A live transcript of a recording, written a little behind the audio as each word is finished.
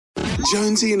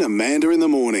Jonesy and Amanda in the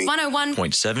morning.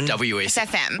 101.7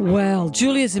 WSFM. Well,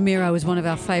 Julia Zamiro is one of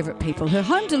our favourite people. Her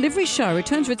home delivery show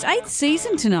returns for its 8th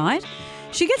season tonight.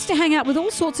 She gets to hang out with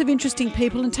all sorts of interesting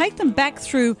people and take them back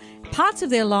through parts of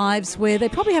their lives where they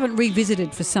probably haven't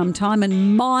revisited for some time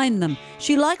and mine them.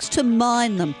 She likes to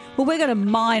mine them. Well, we're going to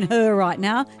mine her right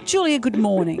now. Julia, good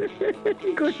morning.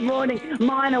 Good morning.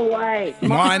 Mine away.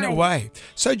 Mine away.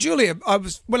 So, Julia,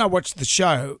 when I watched the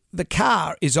show, the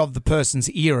car is of the person's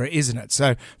era, isn't it?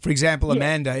 So, for example,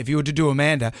 Amanda, if you were to do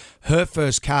Amanda, her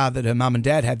first car that her mum and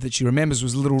dad had that she remembers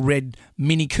was a little red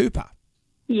Mini Cooper.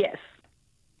 Yes.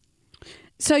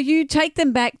 So you take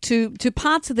them back to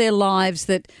parts of their lives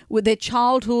that were their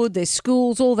childhood, their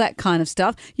schools, all that kind of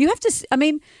stuff. You have to, I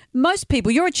mean, most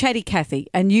people, you're a chatty Cathy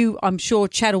and you, I'm sure,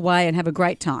 chat away and have a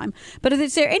great time. But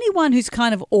is there anyone who's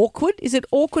kind of awkward? Is it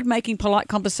awkward making polite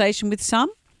conversation with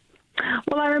some?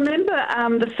 Well, I remember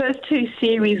the first two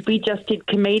series we just did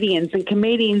comedians, and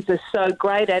comedians are so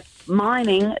great at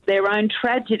mining their own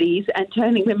tragedies and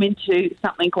turning them into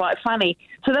something quite funny.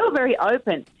 So they were very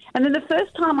open. And then the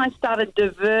first time I started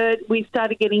we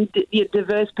started getting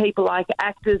diverse people like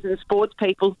actors and sports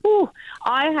people. Ooh,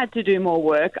 I had to do more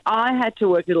work. I had to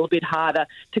work a little bit harder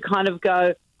to kind of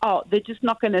go, oh, they're just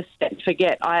not going to set and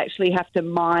forget. I actually have to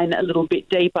mine a little bit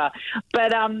deeper.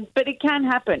 But it can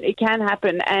happen. It can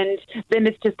happen. And then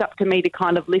it's just up to me to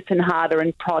kind of listen harder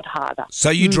and prod harder.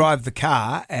 So you drive the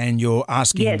car and you're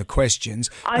asking the questions.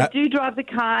 I do drive the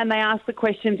car and they ask the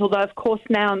questions, although, of course,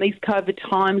 now in these COVID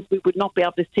times, we would not be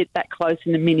able to sit that close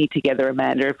in the Mini together,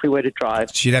 Amanda, if we were to drive.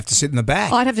 She'd have to sit in the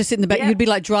back. I'd have to sit in the back. Yeah. You'd be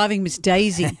like driving Miss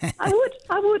Daisy. I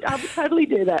would totally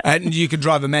do that. And you can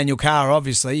drive a manual car,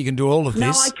 obviously. You can do all of this. No,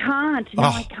 I can't.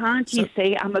 I can't, you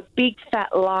see. I'm a big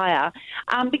fat liar.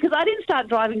 Because I didn't start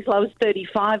driving until I was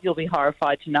 35, you'll be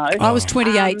horrified to know. I was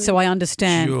 28, so I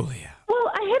understand. Julia.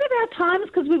 Well, ahead of our times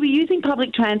because we were using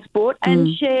public transport and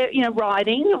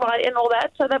riding and all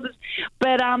that. So that was,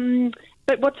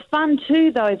 but what's fun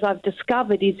too, though, as I've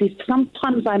discovered, is if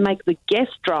sometimes I make the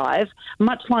guest drive,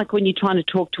 much like when you're trying to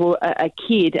talk to a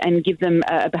kid and give them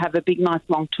have a big, nice,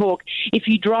 long talk. If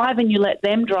you drive and you let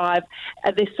them drive,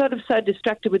 they're sort of so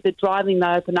distracted with the driving, they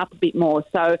open up a bit more.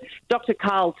 So Dr.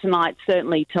 Carl tonight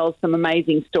certainly tells some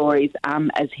amazing stories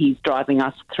as he's driving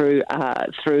us through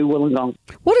Wollongong.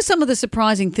 What are some of the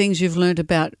surprising things you've learned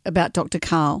about Dr.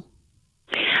 Carl?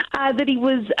 That he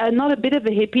was not a bit of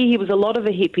a hippie, he was a lot of a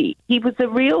hippie. He was a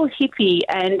real hippie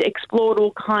and explored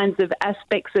all kinds of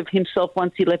aspects of himself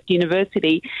once he left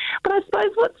university. But I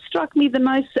suppose what struck me the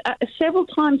most, several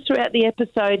times throughout the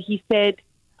episode, he said,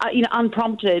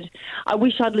 unprompted, I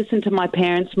wish I'd listened to my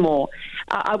parents more.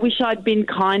 I wish I'd been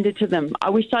kinder to them.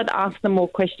 I wish I'd asked them more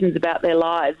questions about their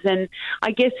lives. And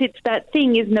I guess it's that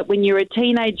thing, isn't it, when you're a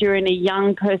teenager and a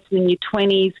young person in your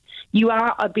 20s, you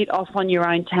are a bit off on your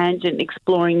own tangent,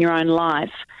 exploring your own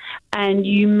life. And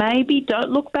you maybe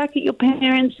don't look back at your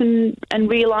parents and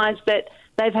realise that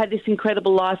they've had this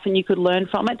incredible life and you could learn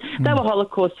from it. They were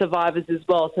Holocaust survivors as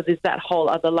well, so there's that whole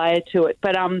other layer to it.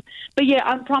 But yeah,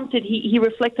 unprompted, he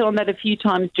reflected on that a few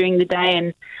times during the day,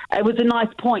 and it was a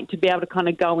nice point to be able to kind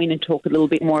of go in and talk a little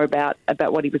bit more about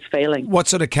what he was feeling. What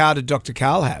sort of car did Dr.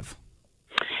 Carl have?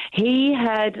 He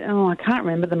had, I can't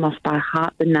remember them off by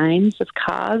heart, the names of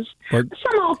cars. What?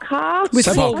 Some old car. With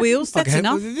four wheels, that's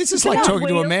enough. This is like talking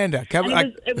to Amanda.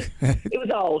 It was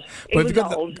old.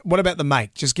 What about the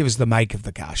make? Just give us the make of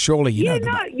the car. Surely you know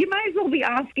the make. You may as well be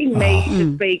asking me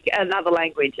to speak another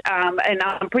language. And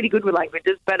I'm pretty good with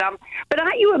languages. But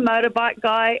aren't you a motorbike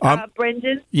guy,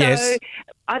 Brendan? Yes. So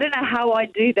I don't know how I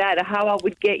do that or how I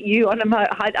would get you on a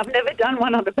motorbike. I've never done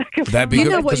one on the back of That'd be You good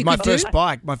know what because you my could first do?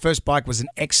 bike was an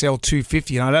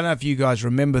XL250, and I don't know if you guys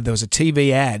remember, there was a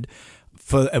TV ad.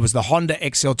 It was the Honda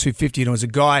XL250, and it was a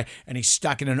guy, and he's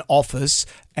stuck in an office,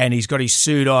 and he's got his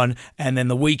suit on, and then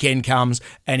the weekend comes,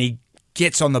 and he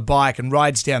gets on the bike and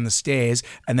rides down the stairs,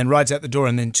 and then rides out the door,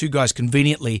 and then two guys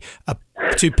conveniently,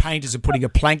 two painters are putting a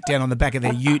plank down on the back of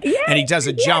their ute, and he does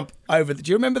a jump over. Do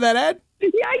you remember that ad?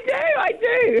 Yeah, I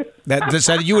do.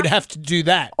 So you would have to do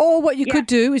that. Or what you could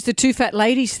do is the two fat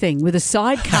ladies thing with a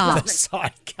sidecar. The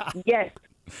sidecar. Yes.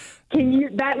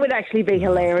 That would actually be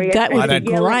hilarious. That would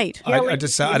be great. I don't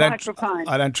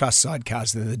trust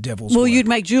sidecars. They're the devil's Well, work. you'd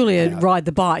make Julia ride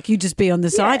the bike. You'd just be on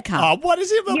the sidecar. Oh, what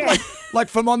is it? Yeah. Like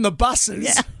from on the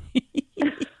buses?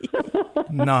 Yeah.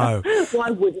 No. Why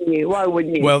wouldn't you? Well,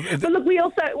 but look, we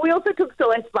also took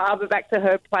Celeste Barber back to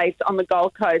her place on the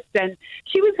Gold Coast, and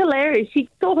she was hilarious. She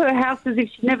saw her house as if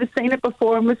she'd never seen it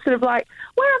before, and was sort of like,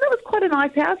 "Wow, that was quite a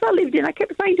nice house I lived in." I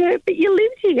kept saying to her, "But you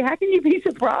lived here. How can you be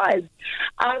surprised?"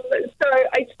 So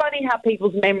it's funny how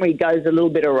people's memory goes a little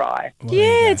bit awry. Well,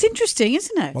 yeah, it's interesting,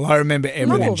 isn't it? Well, I remember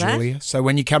everything, all that. Julia. So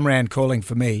when you come around calling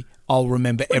for me, I'll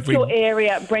remember every. Your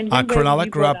area, Brendan. Cronulla,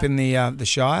 grew up in the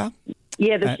Shire.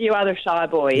 Yeah, you are the shy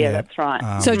boy. Yeah, that's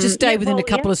right. So just stay within a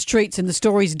couple of streets and the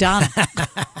story's done.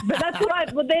 But that's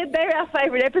right. Well, they're our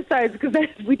favourite episodes because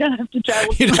we don't have to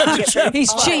travel. You don't have to travel.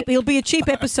 He's cheap. He'll be a cheap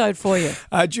episode for you.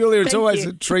 Julia, it's Thank always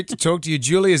you. a treat to talk to you.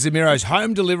 Julia Zamiro's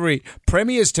Home Delivery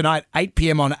premieres tonight, 8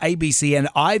 p.m. on ABC and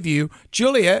iView.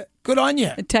 Julia, good on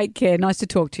you. Take care. Nice to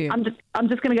talk to you. I'm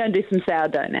just going to go and do some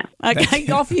sourdough now. Okay,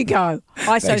 off you go.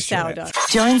 ISO Thanks, Julia. sourdough.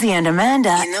 Jonesy and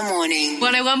Amanda. In the morning.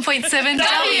 101.7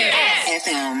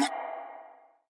 WFM.